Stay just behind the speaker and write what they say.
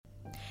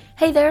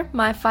Hey there,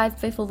 my 5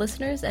 faithful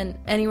listeners, and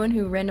anyone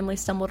who randomly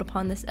stumbled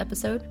upon this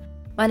episode.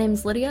 My name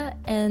is Lydia,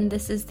 and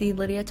this is the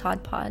Lydia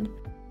Todd Pod.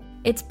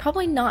 It's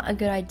probably not a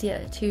good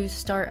idea to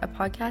start a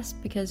podcast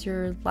because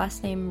your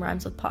last name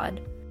rhymes with pod.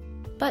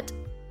 But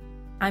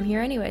I'm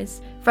here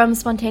anyways. From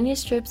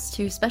spontaneous trips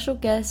to special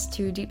guests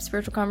to deep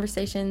spiritual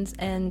conversations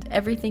and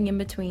everything in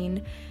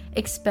between,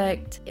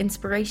 expect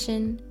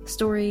inspiration,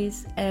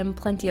 stories, and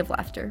plenty of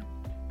laughter.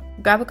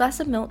 Grab a glass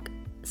of milk,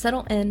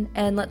 settle in,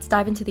 and let's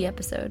dive into the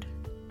episode.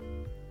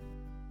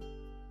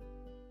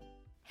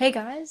 Hey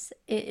guys,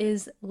 it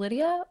is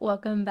Lydia.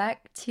 Welcome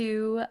back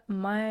to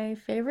my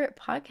favorite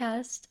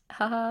podcast.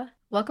 Haha.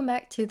 Welcome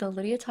back to the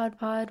Lydia Todd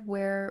Pod,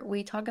 where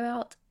we talk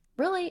about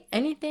really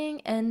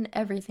anything and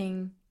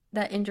everything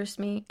that interests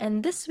me.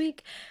 And this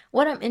week,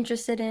 what I'm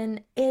interested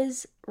in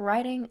is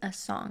writing a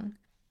song.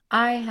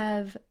 I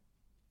have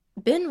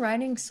been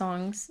writing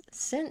songs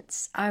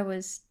since I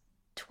was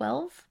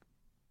 12,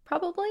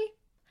 probably.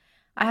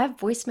 I have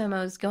voice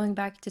memos going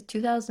back to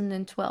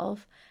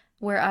 2012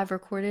 where I've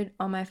recorded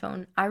on my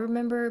phone. I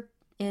remember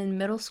in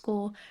middle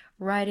school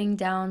writing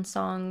down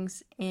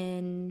songs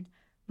in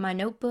my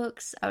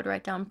notebooks. I would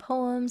write down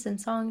poems and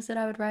songs that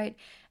I would write,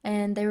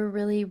 and they were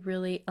really,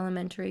 really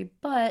elementary,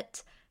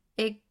 but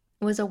it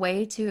was a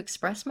way to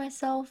express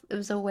myself. It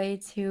was a way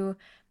to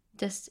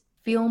just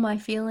feel my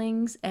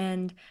feelings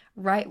and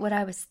write what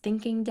I was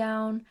thinking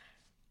down.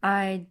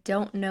 I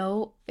don't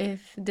know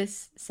if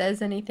this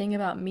says anything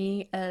about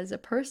me as a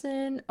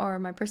person or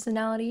my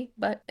personality,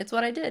 but it's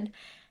what I did.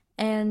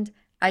 And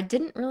I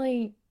didn't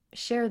really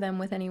share them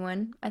with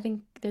anyone. I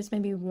think there's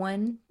maybe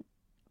one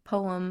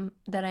poem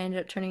that I ended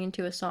up turning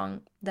into a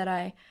song that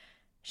I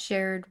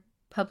shared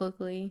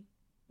publicly,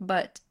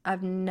 but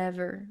I've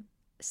never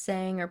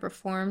sang or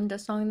performed a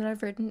song that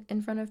I've written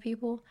in front of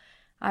people.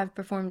 I've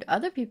performed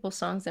other people's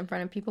songs in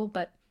front of people,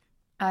 but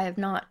I have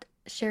not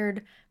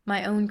shared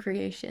my own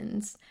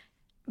creations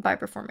by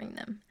performing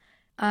them.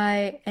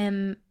 I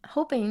am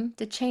hoping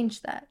to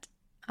change that.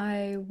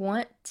 I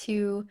want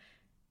to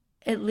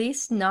at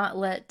least not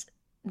let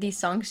these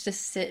songs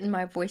just sit in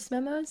my voice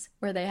memos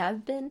where they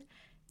have been.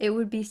 It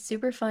would be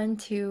super fun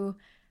to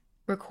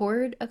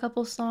record a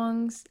couple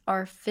songs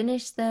or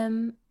finish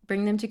them,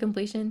 bring them to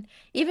completion,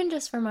 even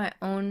just for my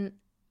own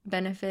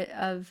benefit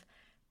of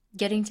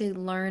getting to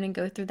learn and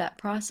go through that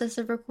process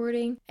of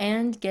recording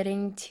and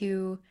getting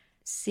to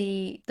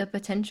see the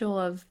potential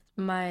of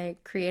my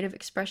creative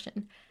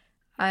expression.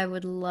 I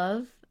would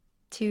love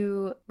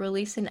to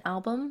release an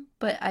album,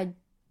 but I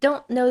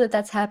don't know that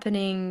that's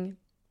happening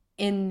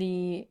in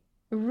the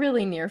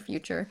really near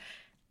future.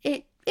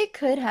 It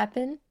could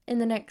happen in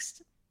the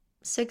next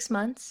 6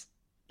 months,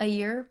 a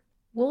year.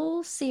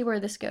 We'll see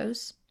where this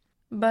goes.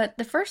 But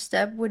the first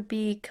step would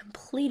be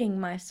completing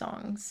my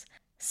songs.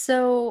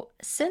 So,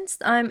 since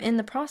I'm in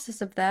the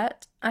process of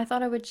that, I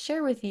thought I would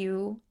share with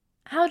you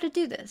how to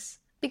do this.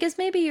 Because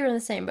maybe you're in the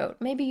same boat.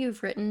 Maybe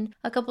you've written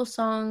a couple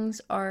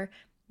songs, or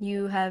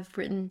you have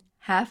written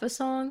half a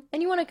song and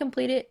you want to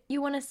complete it.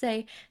 You want to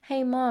say,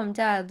 hey, mom,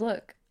 dad,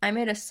 look, I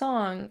made a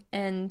song,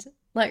 and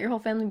let your whole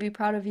family be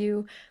proud of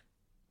you.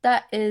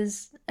 That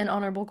is an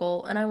honorable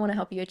goal, and I want to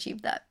help you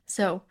achieve that.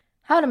 So,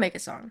 how to make a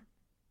song.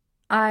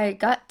 I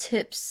got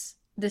tips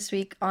this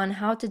week on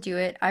how to do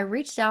it. I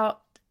reached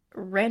out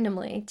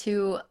randomly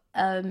to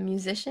a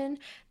musician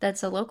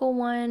that's a local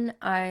one.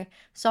 I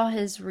saw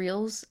his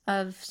reels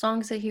of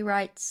songs that he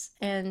writes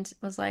and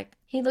was like,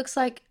 he looks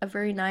like a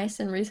very nice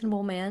and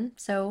reasonable man,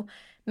 so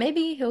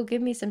maybe he'll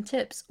give me some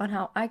tips on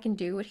how I can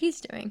do what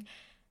he's doing.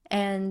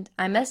 And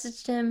I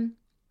messaged him,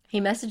 he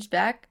messaged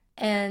back,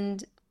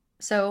 and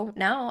so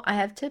now I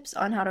have tips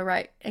on how to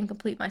write and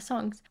complete my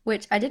songs,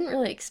 which I didn't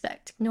really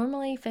expect.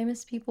 Normally,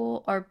 famous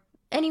people or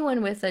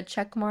anyone with a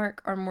check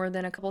mark or more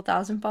than a couple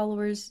thousand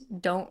followers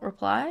don't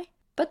reply,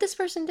 but this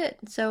person did.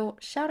 So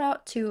shout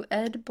out to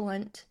Ed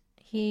Blunt.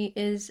 He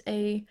is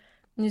a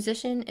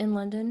musician in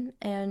London,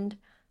 and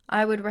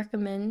I would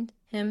recommend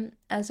him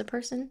as a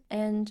person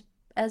and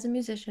as a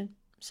musician.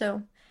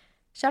 So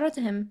shout out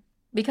to him.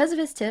 Because of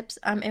his tips,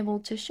 I'm able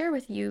to share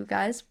with you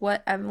guys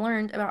what I've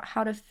learned about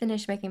how to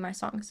finish making my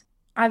songs.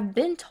 I've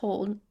been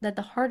told that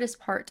the hardest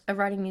part of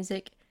writing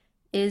music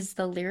is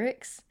the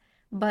lyrics,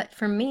 but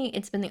for me,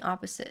 it's been the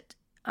opposite.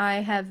 I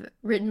have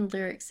written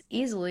lyrics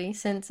easily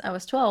since I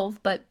was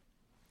 12, but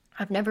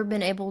I've never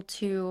been able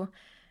to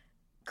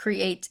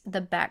create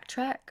the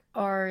backtrack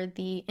or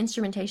the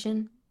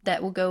instrumentation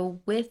that will go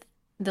with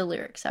the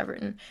lyrics I've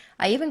written.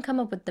 I even come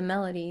up with the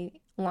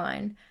melody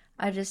line.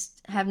 I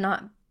just have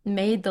not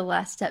made the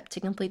last step to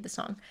complete the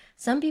song.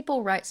 Some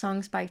people write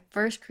songs by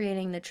first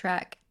creating the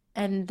track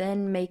and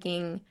then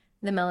making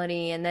the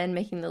melody and then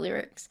making the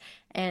lyrics.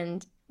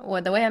 And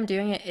the way I'm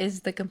doing it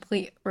is the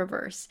complete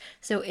reverse.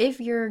 So if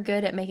you're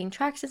good at making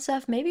tracks and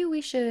stuff, maybe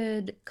we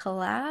should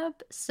collab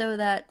so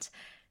that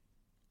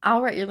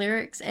I'll write your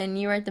lyrics and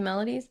you write the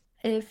melodies.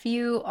 If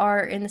you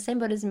are in the same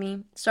boat as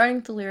me, starting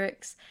with the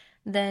lyrics,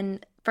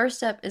 then first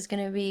step is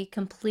going to be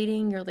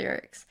completing your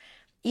lyrics.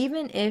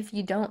 Even if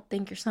you don't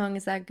think your song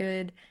is that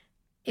good,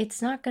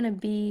 it's not going to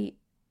be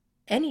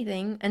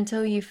anything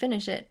until you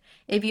finish it.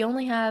 If you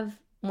only have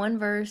one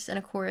verse and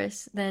a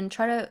chorus, then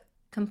try to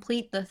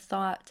complete the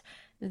thought,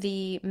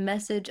 the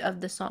message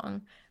of the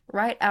song.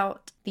 Write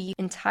out the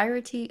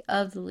entirety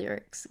of the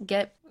lyrics.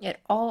 Get it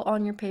all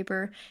on your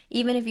paper.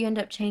 Even if you end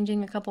up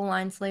changing a couple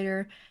lines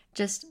later,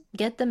 just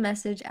get the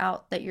message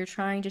out that you're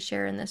trying to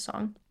share in this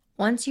song.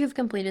 Once you've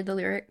completed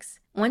lyrics,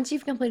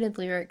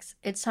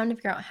 it's time to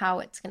figure out how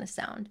it's going to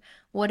sound.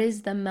 What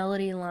is the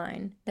melody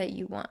line that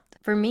you want?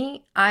 For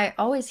me, I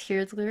always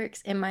hear the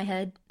lyrics in my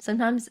head.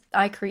 Sometimes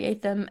I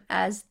create them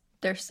as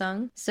they're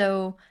sung,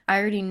 so I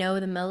already know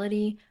the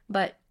melody,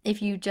 but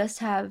if you just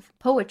have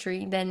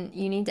poetry, then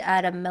you need to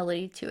add a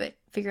melody to it.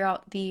 Figure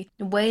out the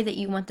way that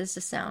you want this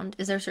to sound.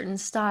 Is there a certain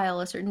style,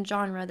 a certain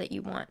genre that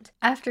you want?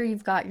 After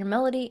you've got your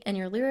melody and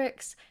your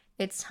lyrics,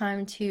 it's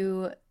time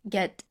to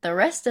get the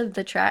rest of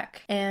the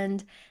track.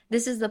 And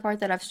this is the part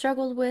that I've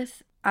struggled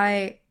with.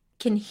 I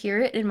can hear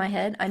it in my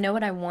head. I know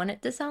what I want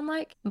it to sound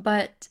like,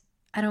 but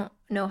I don't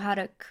know how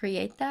to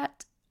create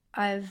that.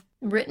 I've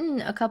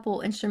written a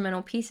couple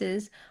instrumental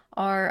pieces,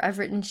 or I've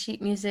written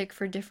sheet music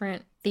for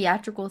different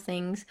theatrical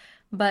things,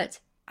 but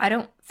I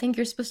don't think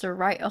you're supposed to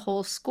write a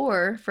whole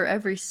score for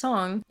every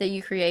song that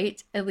you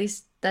create. At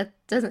least that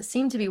doesn't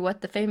seem to be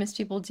what the famous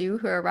people do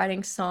who are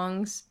writing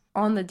songs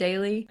on the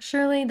daily.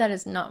 Surely that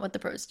is not what the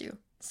pros do.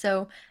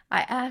 So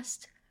I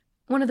asked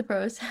one of the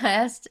pros, I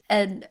asked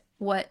Ed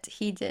what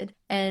he did,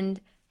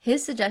 and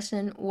his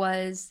suggestion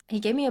was he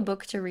gave me a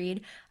book to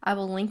read. I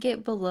will link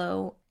it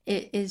below.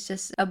 It is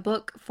just a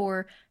book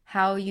for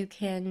how you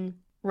can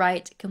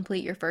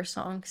complete your first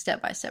song,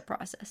 step-by-step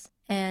process.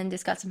 And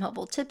it's got some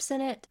helpful tips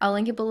in it. I'll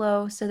link it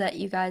below so that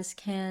you guys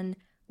can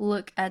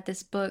look at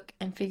this book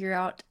and figure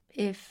out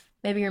if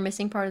maybe you're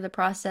missing part of the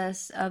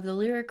process of the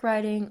lyric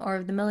writing or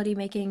of the melody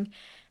making.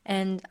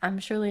 And I'm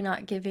surely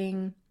not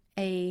giving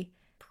a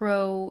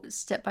pro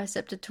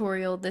step-by-step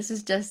tutorial. This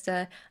is just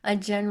a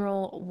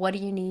general what do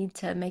you need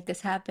to make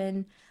this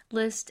happen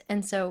list.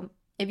 And so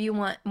if you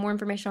want more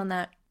information on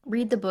that,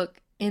 read the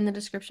book in the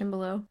description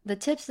below. The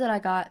tips that I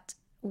got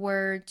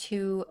were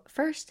to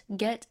first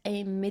get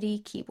a MIDI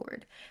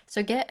keyboard.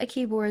 So get a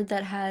keyboard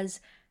that has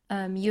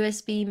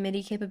USB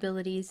MIDI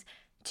capabilities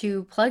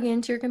to plug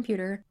into your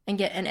computer and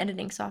get an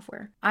editing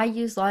software. I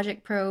use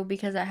Logic Pro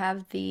because I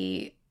have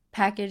the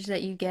package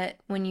that you get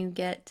when you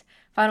get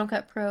Final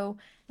Cut Pro,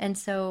 and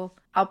so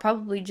I'll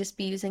probably just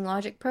be using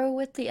Logic Pro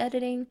with the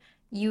editing.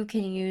 You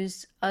can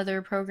use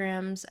other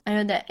programs. I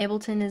know that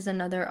Ableton is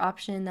another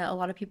option that a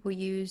lot of people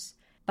use,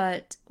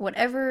 but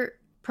whatever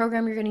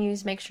program you're going to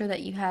use, make sure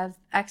that you have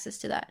access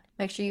to that.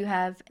 Make sure you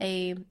have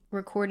a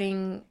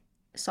recording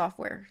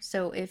software.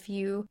 So if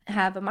you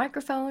have a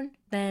microphone,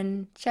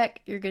 then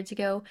check, you're good to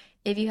go.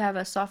 If you have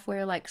a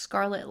software like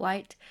Scarlett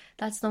Light,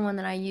 that's the one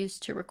that I use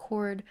to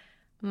record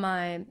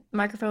my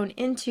microphone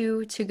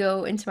to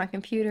go into my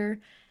computer,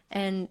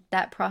 and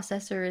that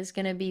processor is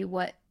going to be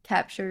what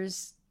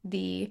captures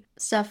the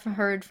stuff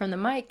heard from the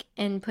mic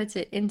and puts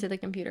it into the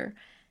computer.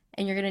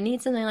 And you're going to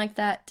need something like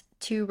that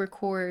to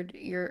record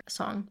your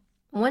song.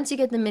 Once you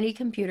get the MIDI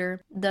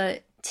computer,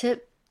 the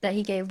tip that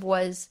he gave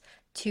was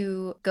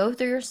to go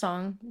through your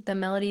song, the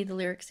melody, the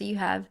lyrics that you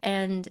have,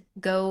 and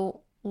go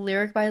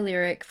lyric by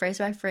lyric, phrase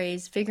by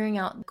phrase, figuring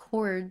out the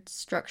chord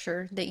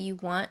structure that you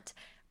want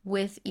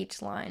with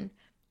each line.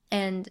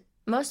 And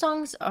most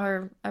songs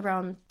are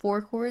around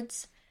 4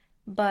 chords,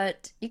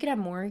 but you can have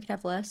more, you can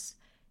have less.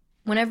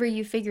 Whenever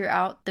you figure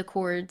out the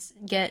chords,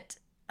 get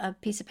a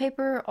piece of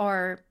paper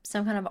or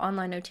some kind of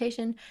online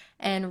notation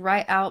and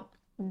write out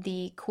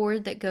the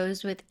chord that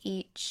goes with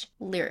each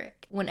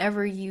lyric.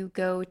 Whenever you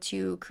go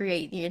to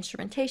create the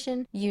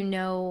instrumentation, you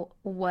know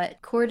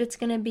what chord it's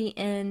going to be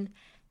in.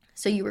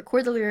 So you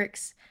record the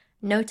lyrics,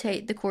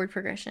 notate the chord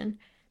progression.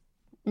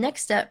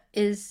 Next step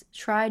is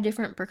try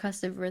different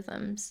percussive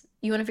rhythms.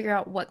 You want to figure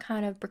out what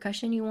kind of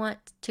percussion you want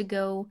to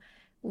go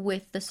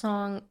with the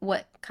song,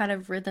 what kind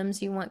of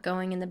rhythms you want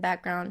going in the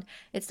background.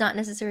 It's not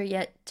necessary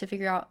yet to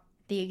figure out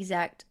the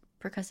exact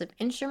percussive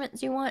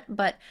instruments you want,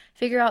 but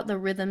figure out the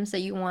rhythms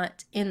that you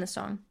want in the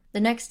song. The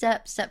next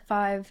step, step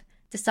 5,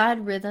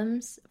 decide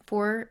rhythms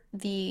for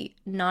the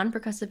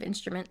non-percussive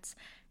instruments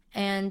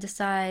and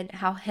decide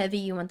how heavy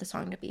you want the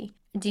song to be.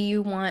 Do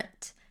you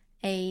want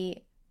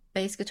a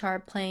bass guitar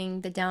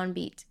playing the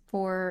downbeat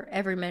for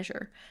every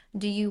measure?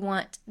 Do you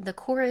want the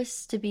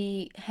chorus to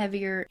be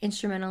heavier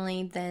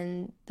instrumentally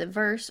than the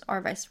verse,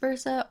 or vice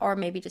versa, or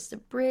maybe just a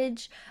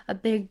bridge, a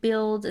big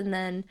build, and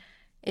then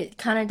it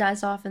kind of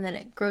dies off and then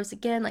it grows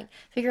again? Like,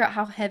 figure out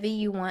how heavy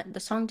you want the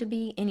song to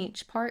be in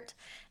each part,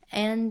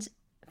 and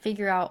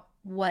figure out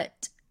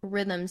what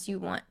rhythms you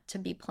want to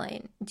be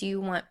playing. Do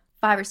you want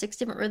 5 or 6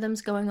 different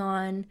rhythms going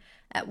on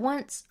at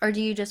once, or do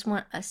you just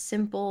want a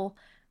simple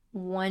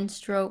one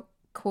stroke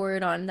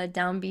chord on the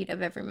downbeat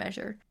of every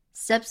measure?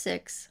 Step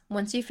 6,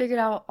 once you figured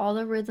out all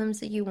the rhythms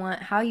that you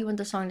want, how you want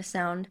the song to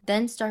sound,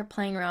 then start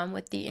playing around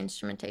with the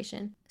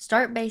instrumentation.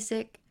 Start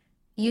basic.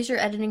 Use your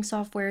editing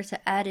software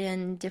to add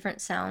in different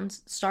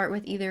sounds. Start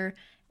with either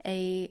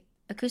a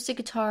acoustic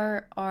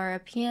guitar or a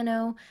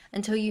piano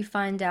until you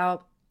find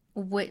out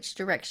which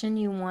direction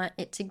you want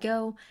it to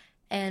go.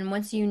 And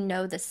once you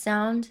know the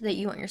sound that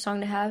you want your song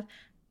to have,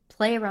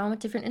 play around with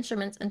different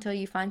instruments until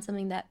you find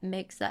something that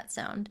makes that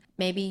sound.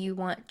 Maybe you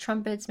want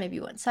trumpets, maybe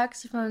you want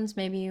saxophones,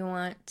 maybe you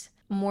want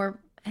more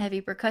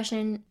heavy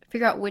percussion.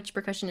 Figure out which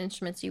percussion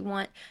instruments you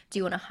want. Do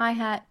you want a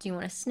hi-hat? Do you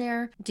want a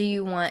snare? Do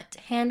you want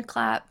hand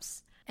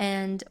claps?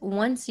 And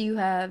once you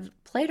have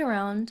played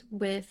around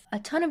with a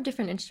ton of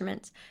different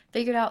instruments,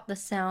 figured out the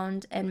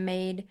sound, and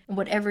made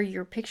whatever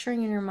you're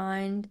picturing in your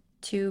mind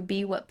to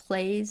be what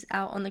plays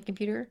out on the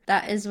computer,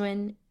 that is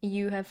when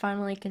you have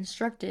finally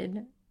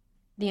constructed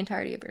the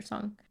entirety of your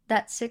song.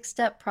 That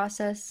 6-step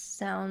process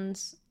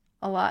sounds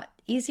a lot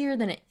easier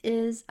than it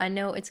is. I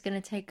know it's going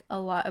to take a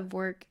lot of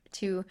work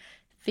to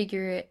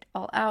figure it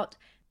all out.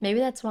 Maybe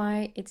that's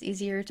why it's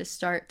easier to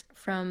start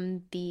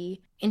from the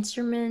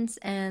instruments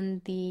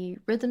and the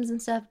rhythms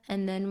and stuff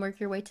and then work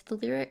your way to the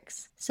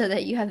lyrics so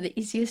that you have the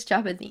easiest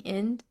job at the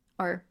end,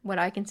 or what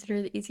I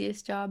consider the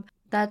easiest job.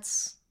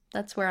 That's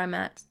where I'm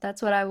at.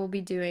 That's what I will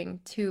be doing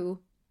to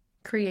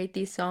create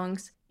these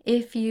songs.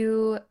 If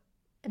you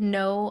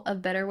know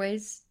of better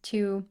ways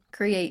to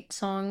create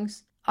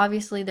songs,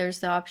 obviously there's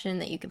the option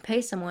that you can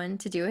pay someone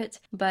to do it,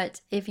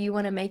 but if you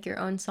want to make your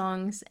own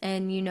songs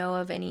and you know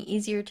of any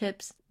easier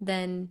tips,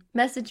 then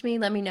message me,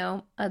 let me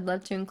know. I'd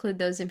love to include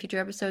those in future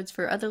episodes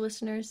for other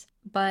listeners,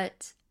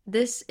 but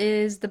this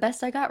is the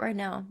best I got right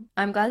now.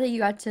 I'm glad that you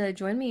got to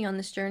join me on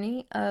this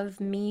journey of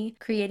me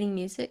creating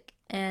music,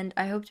 and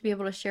I hope to be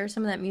able to share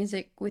some of that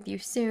music with you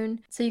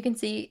soon so you can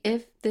see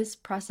if this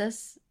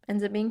process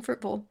ends up being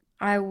fruitful.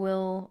 I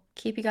will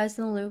keep you guys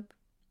in the loop.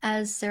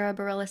 As Sarah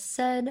Bareilles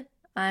said,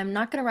 I'm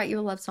not going to write you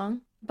a love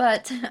song,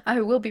 but I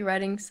will be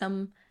writing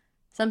some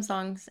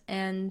songs,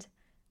 and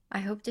I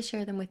hope to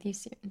share them with you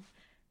soon.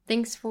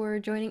 Thanks for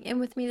joining in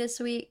with me this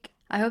week.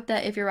 I hope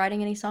that if you're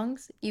writing any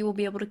songs, you will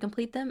be able to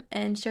complete them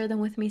and share them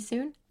with me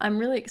soon. I'm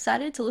really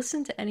excited to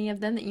listen to any of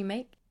them that you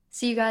make.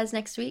 See you guys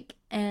next week,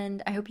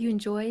 and I hope you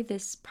enjoy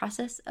this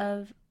process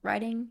of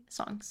writing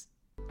songs.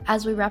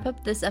 As we wrap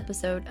up this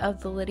episode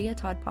of the Lydia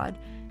Todd Pod,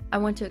 I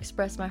want to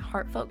express my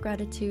heartfelt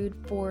gratitude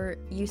for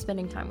you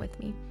spending time with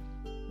me.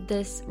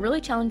 This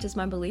really challenges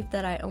my belief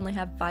that I only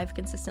have 5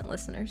 consistent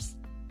listeners.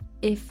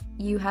 If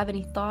you have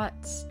any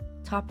thoughts,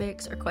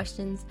 topics, or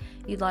questions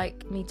you'd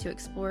like me to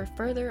explore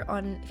further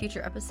on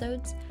future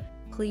episodes,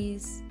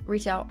 please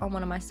reach out on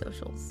one of my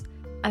socials.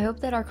 I hope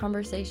that our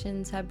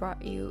conversations have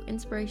brought you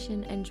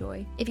inspiration and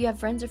joy. If you have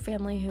friends or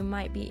family who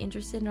might be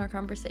interested in our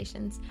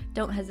conversations,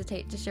 don't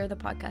hesitate to share the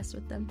podcast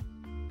with them.